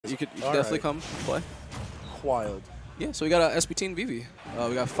You could definitely come play. Wild. Yeah, so we got SPT and Vivi.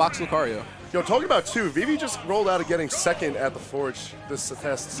 We got Fox Lucario. Yo, talking about two, Vivi just rolled out of getting second at the Forge this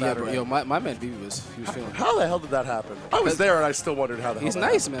test Saturday. Yeah, bro, yo, my man Vivi he was feeling. How the hell did that happen? I was there and I still wondered how the hell. He's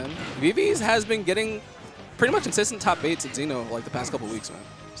nice, man. Vivi has been getting pretty much consistent top 8s at Xeno like the past couple weeks, man.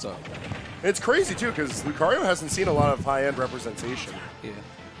 So it's crazy too because Lucario hasn't seen a lot of high-end representation. Yeah.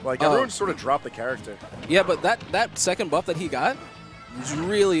 Like everyone sort of dropped the character. Yeah, but that second buff that he got is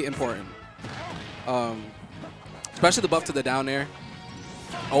really important. Especially the buff to the down air,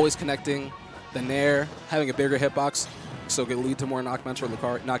 always connecting, the nair, having a bigger hitbox, so it could lead to more knockdowns for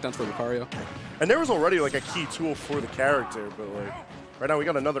Lucario. And Nair was already like a key tool for the character, but like right now we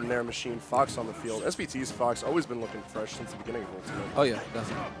got another Nair machine, Fox on the field. SPT's Fox always been looking fresh since the beginning of Ultimate. Oh yeah,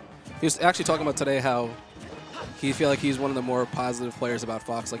 definitely. He was actually talking about today how he feel like he's one of the more positive players about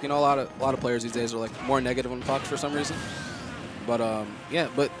Fox. Like, you know, a lot of players these days are like more negative on Fox for some reason. But yeah,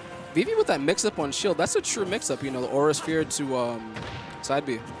 but Vivi with that mix-up on shield, that's a true mix-up, you know, the Aura Sphere to side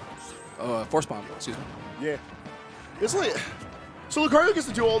B. Force Bomb, excuse me. Yeah. It's like, so Lucario gets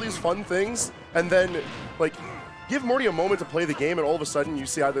to do all these fun things, and then, like, give Morty a moment to play the game, and all of a sudden you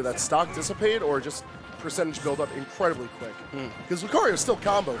see either that stock dissipate or just percentage build up incredibly quick. Because Lucario is still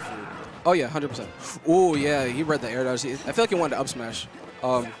combo food. Oh, yeah, 100%. Oh, yeah, he read the air dodge. I feel like he wanted to up smash.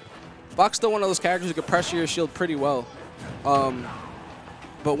 Fox still one of those characters who could pressure your shield pretty well.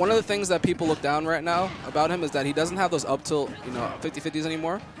 But one of the things that people look down right now about him is that he doesn't have those up tilt, you know, 50-50s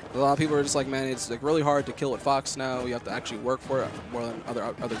anymore. A lot of people are just like, man, it's like really hard to kill with Fox now. You have to actually work for it more than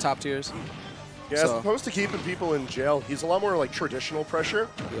other top tiers. Yeah, so, as opposed to keeping people in jail, he's a lot more like traditional pressure,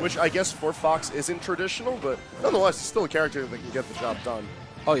 which I guess for Fox isn't traditional, but nonetheless, he's still a character that can get the job done.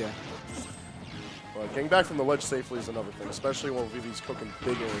 Oh, yeah. But getting back from the ledge safely is another thing, especially when Vivi's cooking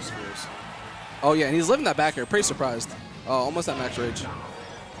big air spheres. Oh, yeah, and he's living that back air. Pretty surprised. Almost at max rage.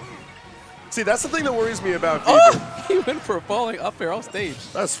 See, that's the thing that worries me about Vivi. Oh! He went for a falling up air off stage.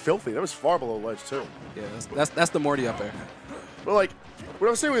 That's filthy. That was far below ledge, too. Yeah, that's the Morty up air. But, like, what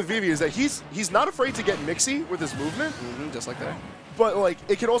I'm saying with Vivi is that he's not afraid to get mixy with his movement. Just like that. But, like,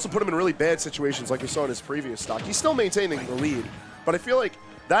 it can also put him in really bad situations like we saw in his previous stock. He's still maintaining the lead. But I feel like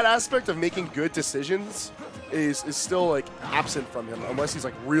that aspect of making good decisions is still, like, absent from him unless he's,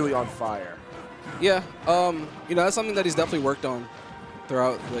 like, really on fire. Yeah, you know, that's something that he's definitely worked on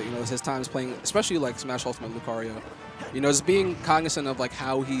throughout, you know, his times playing, especially like Smash Ultimate Lucario. You know, just being cognizant of like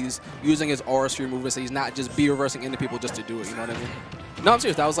how he's using his Aura Sphere movements, so he's not just B-reversing into people just to do it. You know what I mean? No, I'm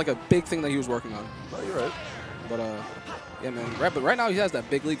serious. That was like a big thing that he was working on. No, you're right. But yeah, man. But right now he has that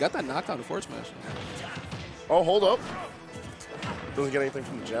big lead. Got that knockdown to forward smash. Oh, hold up. Doesn't get anything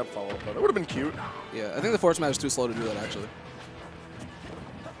from the jab follow-up, but it would have been cute. Yeah, I think the forward smash is too slow to do that actually.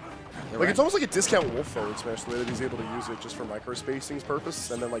 Like, it's almost like a discount wolf forward smash, the way that he's able to use it just for microspacing's purpose,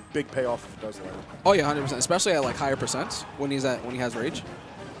 and then, like, big payoff if it does land. Oh, yeah, 100%, especially at, like, higher percents when he has rage.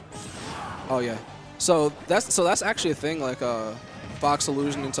 Oh, yeah. So that's actually a thing, like, Fox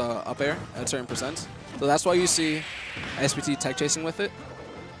illusion into up air at certain percents. So that's why you see SPT tech chasing with it.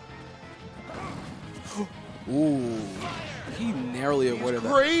 Ooh. He narrowly avoided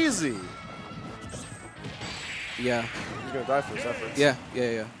that. Crazy! Yeah. He's going to die for his efforts.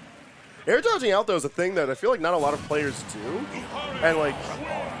 Yeah. Air dodging out, though, is a thing that I feel like not a lot of players do. And, like,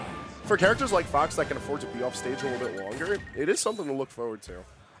 for characters like Fox that can afford to be off stage a little bit longer, it is something to look forward to.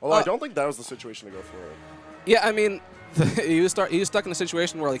 Although I don't think that was the situation to go for it. Yeah, I mean, he was stuck in a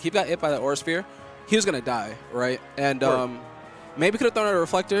situation where, like, he got hit by that Aura Sphere. He was going to die, right? And maybe could have thrown out a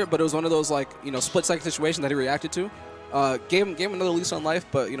reflector, but it was one of those, like, you know, split-second situations that he reacted to. Gave him another lease on life,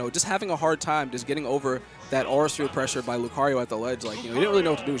 but, you know, just having a hard time just getting over that Aura Sphere pressure by Lucario at the ledge. Like, you know, he didn't really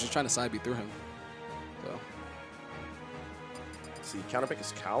know what to do. He was just trying to side B through him. So. Let's see, counterpick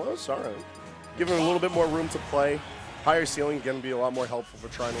is Kalos? All right. Give him a little bit more room to play. Higher ceiling again be a lot more helpful for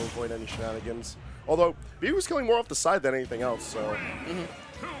trying to avoid any shenanigans. Although, Vivi was killing more off the side than anything else, so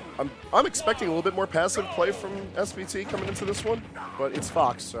I'm expecting a little bit more passive play from SPT coming into this one, but it's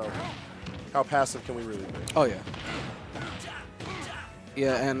Fox, so how passive can we really be? Oh, yeah.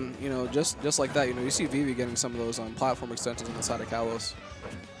 Yeah, and, you know, just like that, you know, you see Vivi getting some of those platform extensions on the side of Kalos.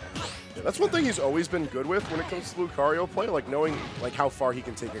 Yeah, that's one thing he's always been good with when it comes to Lucario play, like knowing like how far he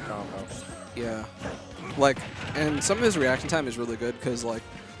can take a combo. Yeah. Like, and some of his reaction time is really good because, like,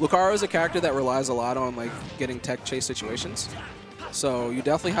 Lucario is a character that relies a lot on, like, getting tech chase situations. So you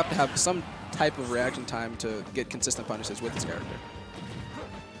definitely have to have some type of reaction time to get consistent punishes with this character.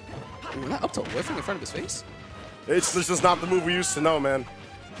 Ooh, that up tilt whiffing in front of his face? This is not the move we used to know, man.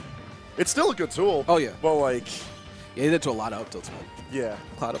 It's still a good tool. Oh, yeah. But, like... Yeah, he did to a lot of up tilts, man. Yeah.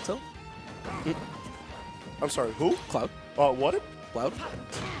 Cloud up tilt? I'm sorry, who? Cloud. What? Cloud?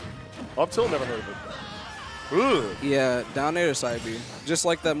 Up tilt, never heard of it. Ugh. Yeah, down air to side B. Just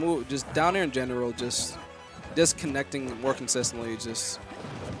like that move, just down air in general, just connecting more consistently just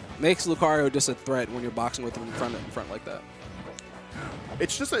makes Lucario just a threat when you're boxing with him in front like that.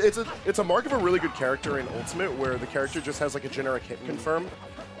 It's just it's a mark of a really good character in Ultimate where the character just has like a generic hit confirm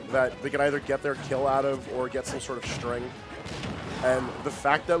that they can either get their kill out of or get some sort of string. And the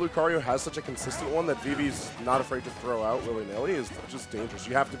fact that Lucario has such a consistent one that Vivi's not afraid to throw out willy-nilly is just dangerous.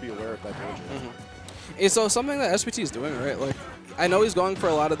 You have to be aware of that danger. Mm-hmm. So something that SPT is doing, right? Like, I know he's going for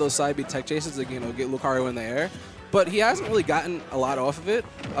a lot of those side B tech chases to, you know, get Lucario in the air, but he hasn't really gotten a lot off of it.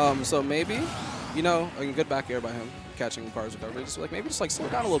 So maybe, you know, a good back air by him, catching Lucario's recovery. Just like maybe just like slow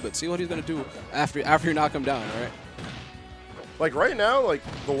down a little bit, see what he's gonna do after you knock him down, right? Like right now, like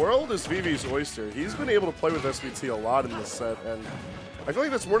the world is Vivi's oyster. He's been able to play with SPT a lot in this set, and I feel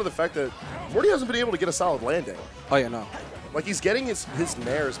like that's more to the fact that Morty hasn't been able to get a solid landing. Oh yeah, no. Like he's getting his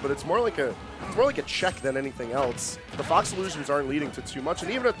nairs, but it's more like a check than anything else. The Fox illusions aren't leading to too much,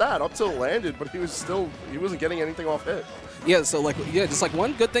 and even at that, up till it landed, but he wasn't getting anything off hit. Yeah, so like just like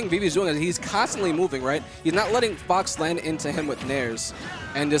one good thing Vivi's doing is he's constantly moving, right? He's not letting Fox land into him with nairs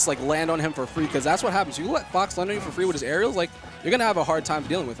and just like land on him for free, because that's what happens. You let Fox land on you for free with his aerials, like you're gonna have a hard time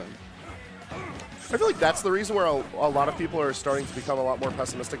dealing with him. I feel like that's the reason where a lot of people are starting to become a lot more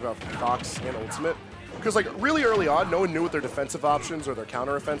pessimistic about Fox and Ultimate. Because like really early on, no one knew what their defensive options or their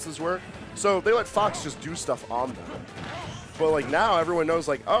counter offenses were, so they let Fox just do stuff on them. But like now, everyone knows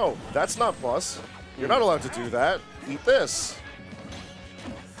like, oh, that's not plus. You're not allowed to do that. Eat this.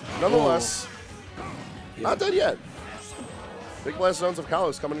 Nonetheless, not dead yet. Big blast zones of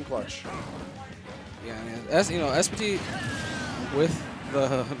Kalos coming in clutch. Yeah, man. As you know, SPT with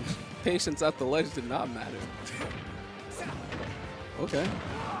the patience at the ledge did not matter. Okay.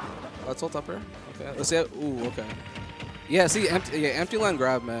 Let's ult up here. Okay. Let's see. Ooh, okay. Yeah, see, empty line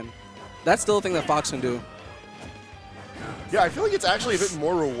grab, man. That's still a thing that Fox can do. Yeah, I feel like it's actually a bit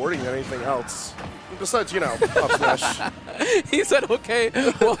more rewarding than anything else. Besides, you know, up smash. He said, okay,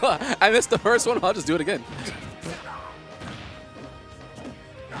 well, I missed the first one. I'll just do it again.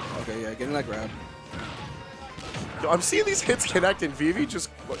 Okay, yeah, getting that grab. Yo, I'm seeing these hits connect, and Vivi just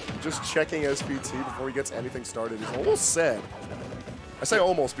checking SPT before he gets anything started is almost sad. I say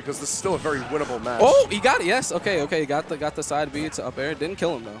almost because this is still a very winnable match. Oh, he got it. Yes. Okay. He got the side B to up air. Didn't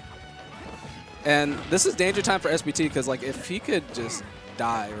kill him though. And this is danger time for SPT because like if he could just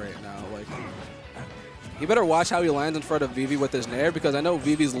die right now, like he better watch how he lands in front of Vivi with his nair, because I know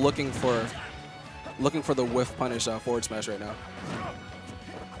Vivi's looking for the whiff punish forward smash right now.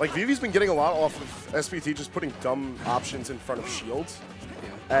 Like Vivi's been getting a lot off of SPT just putting dumb options in front of shields,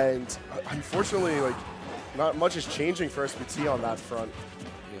 and unfortunately, like not much is changing for SPT on that front.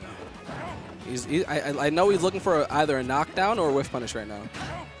 Yeah. I know he's looking for either a knockdown or a whiff punish right now.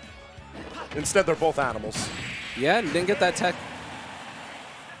 Instead, they're both animals. Yeah, and didn't get that tech.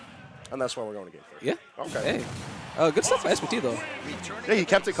 And that's why we're going to game 3. Yeah. Okay. Hey. Good stuff for SPT, though. Yeah, he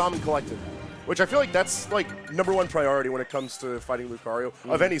kept it calm and collected, which I feel like that's, like, #1 priority when it comes to fighting Lucario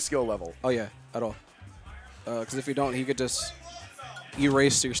of any skill level. Oh, yeah, at all. Because if you don't, he could just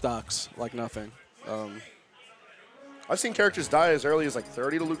erase your stocks like nothing. I've seen characters die as early as, like,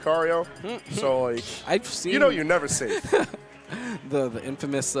 30 to Lucario. So, like, I've seen, you know you're never safe. the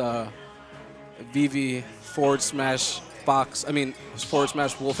infamous Vivi forward smash Fox. I mean, forward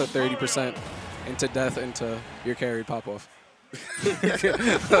smash Wolf at 30% into death into your carry pop off. That's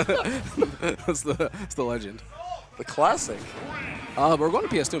the legend. The classic. We're going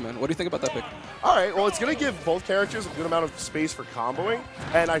to PS2, man. What do you think about that pick? All right, well, it's going to give both characters a good amount of space for comboing,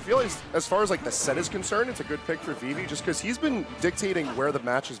 and I feel as far as like the set is concerned, it's a good pick for Vivi just because he's been dictating where the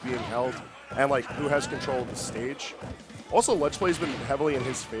match is being held and like who has control of the stage. Also, ledge play has been heavily in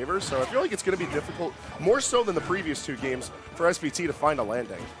his favor, so I feel like it's going to be difficult, more so than the previous 2 games, for SPT to find a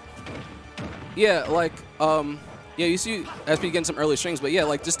landing. Yeah, like, yeah, you see SPT getting some early strings, but yeah,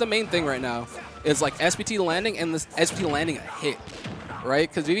 like, just the main thing right now is, like, SPT landing and this SPT landing a hit, right?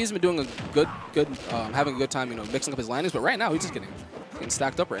 Because Vivi's been doing a having a good time, you know, mixing up his landings, but right now he's just getting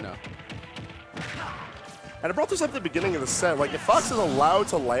stacked up right now. And I brought this up at the beginning of the set. Like, if Fox is allowed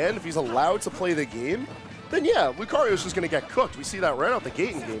to land, if he's allowed to play the game, then yeah, Lucario's just going to get cooked. We see that right out the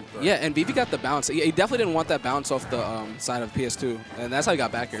gate in game 3. Yeah, and Vivi got the bounce. He definitely didn't want that bounce off the side of PS2, and that's how he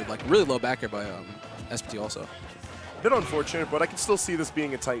got back here. Like, really low back here by SPT also. A bit unfortunate, but I can still see this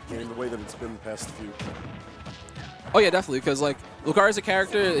being a tight game the way that it's been the past few. Oh, yeah, definitely, because, like, Lucario's a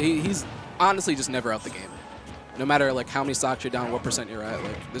character, he's honestly just never out the game. No matter, like, how many stocks you're down, what % you're at,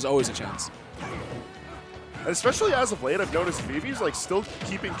 like, there's always a chance. And especially as of late, I've noticed Vivi's like still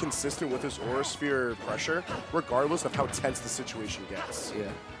keeping consistent with his Aura Sphere pressure, regardless of how tense the situation gets.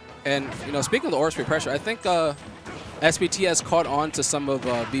 Yeah. And, you know, speaking of the Aura Sphere pressure, I think SPT has caught on to some of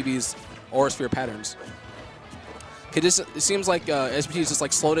Vivi's Aura Sphere patterns. It seems like SPT's just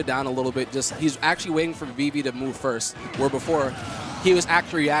like slowed it down a little bit. He's actually waiting for Vivi to move first, where before he was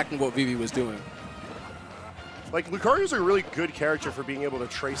actually reacting to what Vivi was doing. Like, Lucario's a really good character for being able to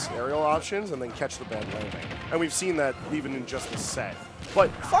trace aerial options and then catch the bad landing. And we've seen that even in just the set.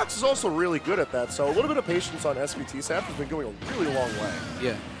 But Fox is also really good at that, so a little bit of patience on SPT's half has been going a really long way.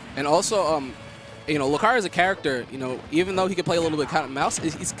 Yeah. And also, you know, Lucario as a character, you know, even though he can play a little bit cat and mouse,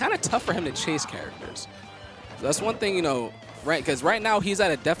 it's kind of tough for him to chase characters. So that's one thing, you know, right? Because right now he's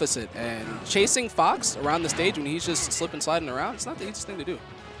at a deficit, and chasing Fox around the stage when he's just slipping, sliding around, it's not the easiest thing to do.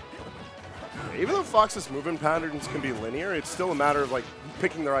 Even though Fox's movement patterns can be linear, it's still a matter of like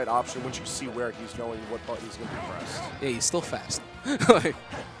picking the right option once you see where he's going, what button he's going to be pressed. Yeah, he's still fast. Like, okay.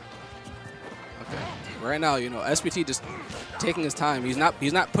 Right now, you know, SPT just taking his time. He's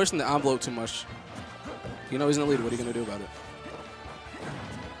not pushing the envelope too much. You know he's in the lead. What are you going to do about it?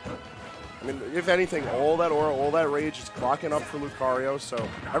 I mean, if anything, all that aura, all that rage is clocking up for Lucario, so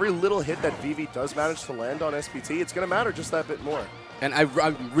every little hit that Vivi does manage to land on SPT, it's going to matter just that bit more. And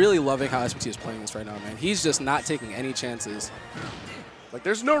I'm really loving how SPT is playing this right now, man. He's just not taking any chances. Like,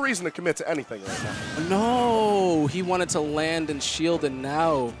 there's no reason to commit to anything right now. No, he wanted to land and shield, and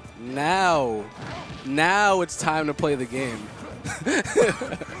now it's time to play the game.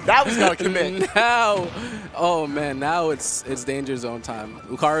 That was not a commit. Now, oh man, now it's danger zone time.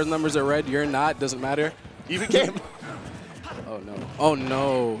 Lucario's numbers are red, you're not, doesn't matter. Even game. Oh no. Oh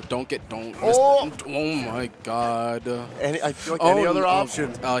no. Don't. Oh, oh my god. I feel like any other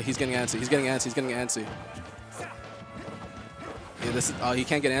option. Oh, he's getting antsy. He's getting antsy. Yeah, this is, he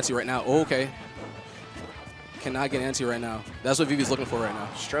can't get antsy right now. Oh, okay. Cannot get antsy right now. That's what Vivi's looking for right now.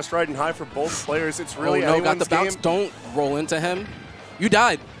 Stress riding high for both players. It's really no, got the bounce. game. Don't roll into him. You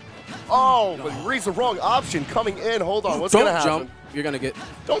died. Oh, but he reads the wrong option coming in. Hold on. What's going to happen? Don't jump. You're going to get...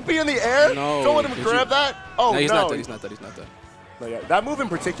 Don't be in the air. No. Don't let him grab that. Oh, no. He's no. not dead. He's not dead. No, yeah. That move in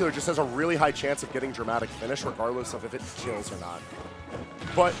particular just has a really high chance of getting dramatic finish, regardless of if it kills or not.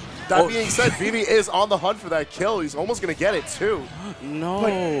 But that being said, Vivi is on the hunt for that kill. He's almost going to get it, too. No.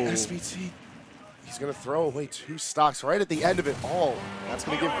 But SPT, he's going to throw away 2 stocks right at the end of it all. That's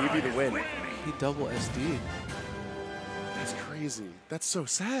going to give Vivi the win. He double SD'd. That's crazy. That's so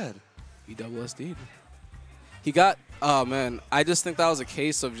sad. He double SD'd. He got, oh man, I just think that was a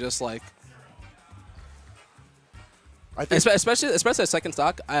case of just like, I think especially at second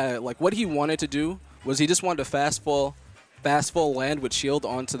stock, like what he wanted to do was he just wanted to fast full land with shield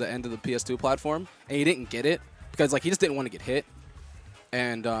onto the end of the PS2 platform, and he didn't get it because like he just didn't want to get hit,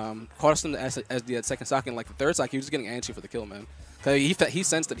 and cost him the SD at second stock, and like the third stock he was just getting antsy for the kill, man. Cause he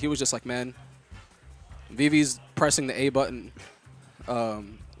sensed that he was just like, man, Vivi's pressing the A button.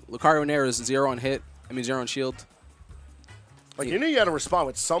 Lucario Nair is 0 on hit. I mean 0 on shield. Like you knew you had to respond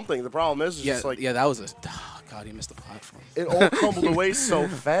with something. The problem is just like that was a. Oh God, he missed the platform. It all crumbled away so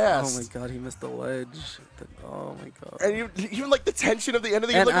fast. Oh my God, he missed the ledge. Oh my God. And even like the tension of the end of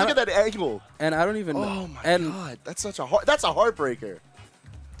the game. Look at that angle. And I don't even know. Oh my God, that's such a heartbreaker.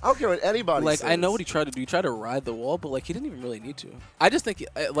 I don't care what anybody says. I know what he tried to do. He tried to ride the wall, but like he didn't even really need to. I just think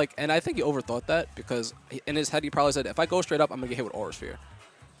and I think he overthought that because in his head he probably said, if I go straight up, I'm gonna get hit with Aura Sphere.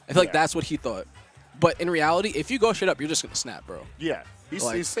 I feel like that's what he thought. But in reality, if you go straight up, you're just gonna snap, bro. Yeah,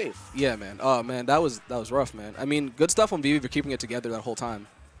 he's safe. Yeah, man. Oh man, that was rough, man. I mean, good stuff on Vivi for keeping it together that whole time.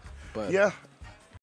 But yeah,